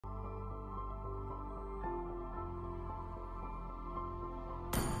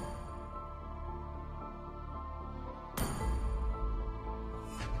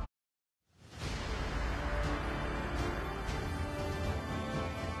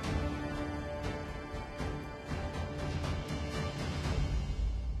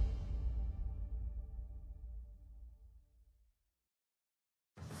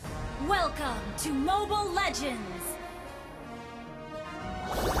Welcome to Mobile Legends!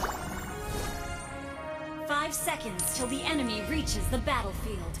 5 seconds till the enemy reaches the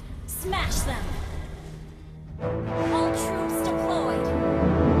battlefield. Smash them! All troops deployed!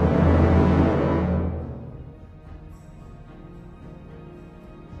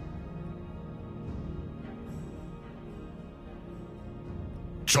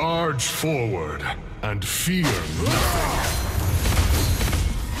 Charge forward and fear nothing.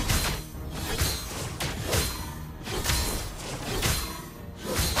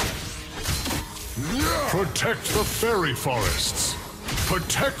 Protect the fairy forests.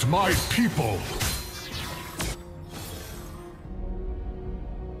 Protect my people.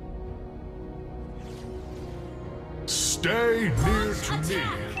 Stay near to me.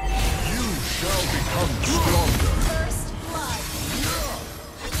 You shall become stronger. First blood.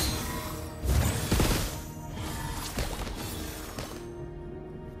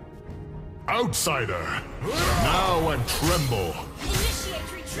 Outsider, now and tremble. Initiate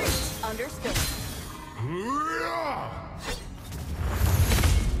retreat. Understood.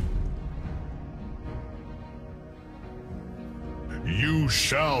 You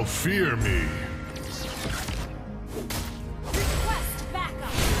shall fear me. Request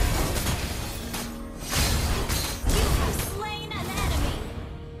backup. You have slain an enemy.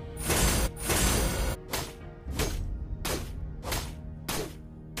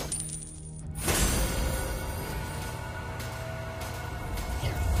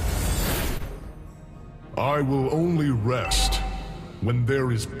 I will only rest when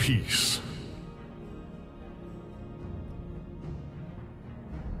there is peace.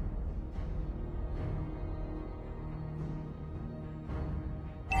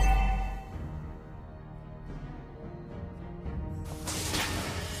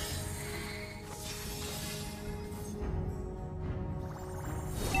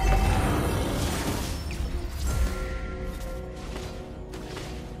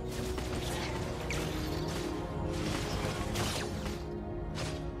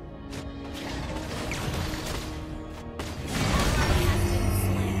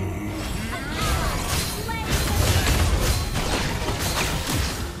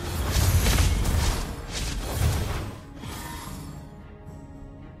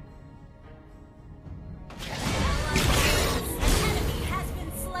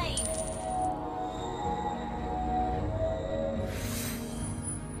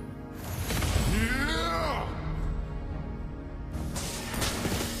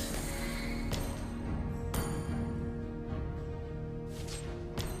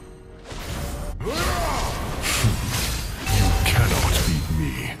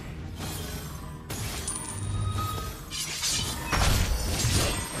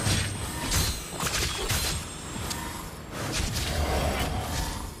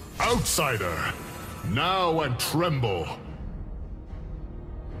 Outsider, now and tremble.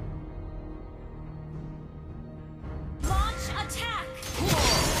 Launch attack.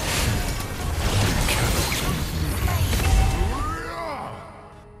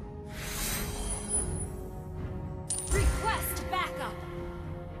 Request backup.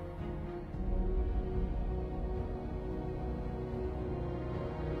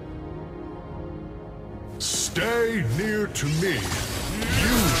 Stay near to me.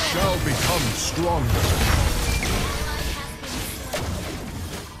 You shall become stronger.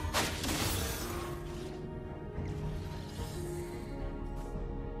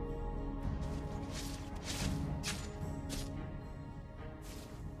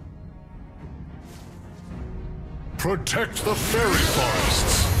 Protect the fairy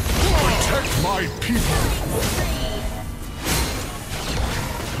forests. Protect my people.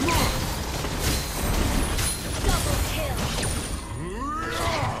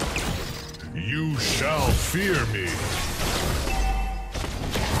 You shall fear me.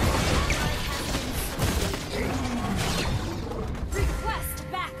 Request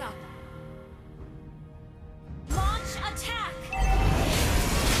backup. Launch attack.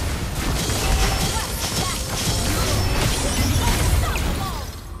 Unstoppable.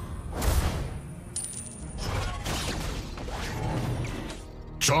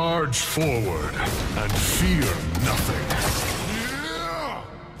 Charge forward and fear nothing.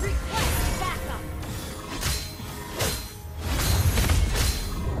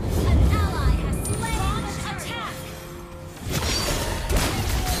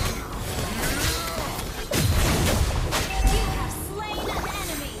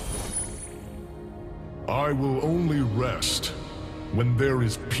 I will only rest when there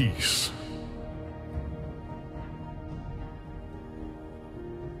is peace.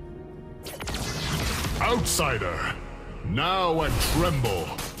 Outsider, now and tremble.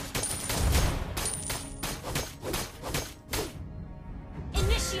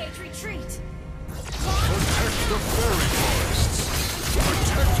 Initiate retreat. Protect the fairy forests.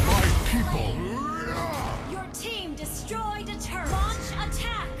 Protect my people. Your team destroyed a turret. Launch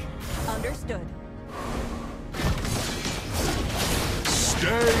attack. Understood.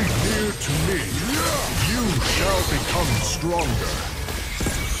 Stay near to me. You shall become stronger.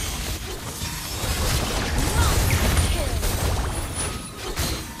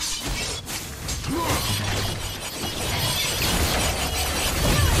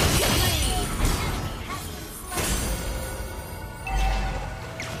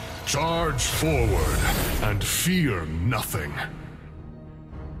 Charge forward and fear nothing.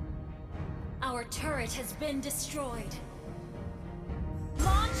 Our turret has been destroyed.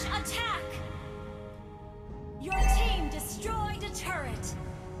 Launch attack! Your team destroyed a turret.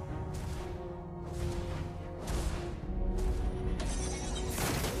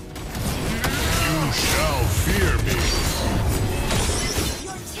 You shall fear me.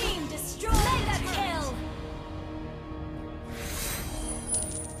 Your team destroyed a kill.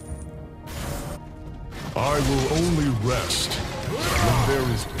 I will only rest when there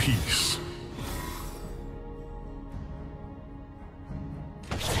is peace.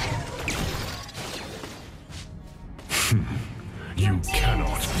 You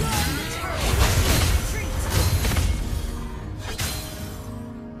cannot be me.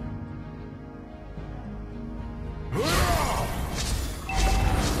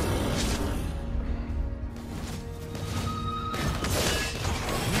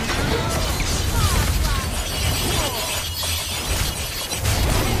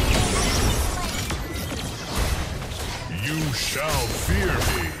 You shall fear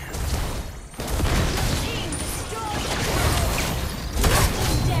me. Team destroyed.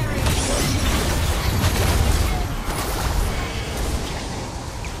 Legendary.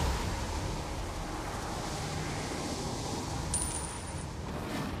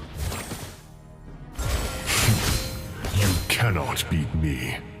 You cannot beat me.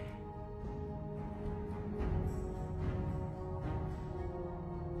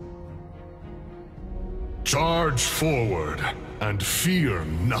 Charge forward and fear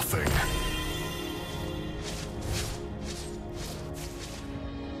nothing.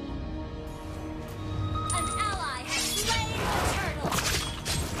 An ally has slain the turtle.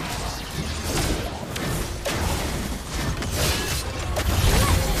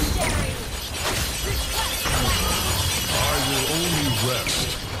 Legendary. Request I will only rest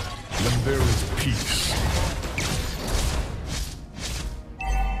when there is peace.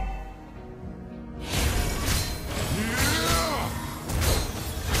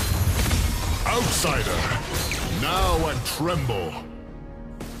 Outsider, now and tremble.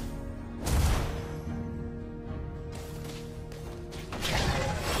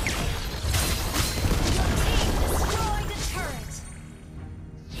 destroyed a turret.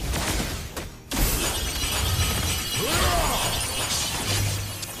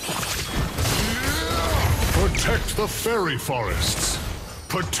 Protect the fairy forests.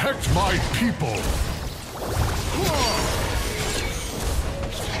 Protect my people.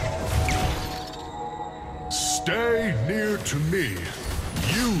 Stay near to me.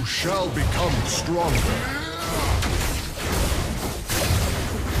 You shall become stronger.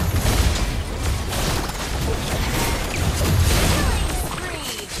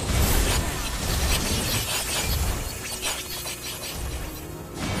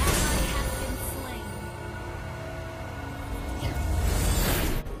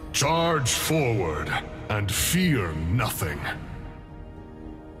 Charge forward and fear nothing.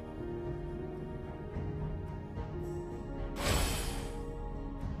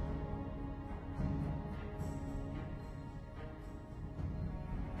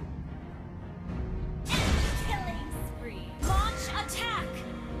 Killing spree. Launch attack.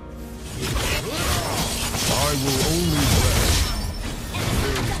 I will only rest when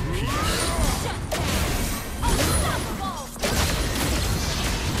there is peace. Shut down. Unstoppable.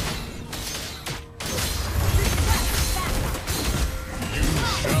 Request backup. You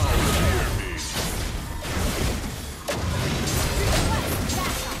shall fear me. Request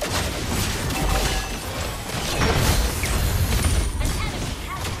backup. An enemy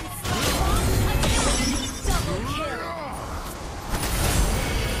has been slain. Double kill.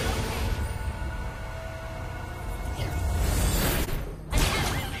 An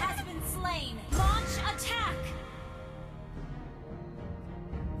enemy has been slain. Launch attack.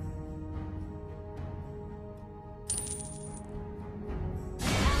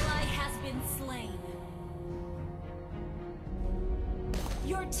 Ally has been slain.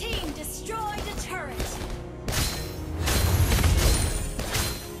 Your team destroyed a turret.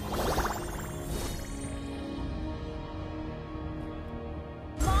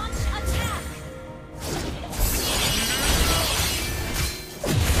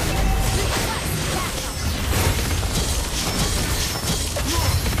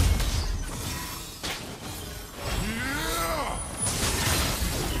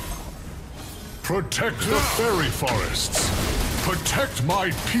 Protect the fairy forests. Protect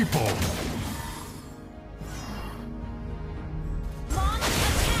my people.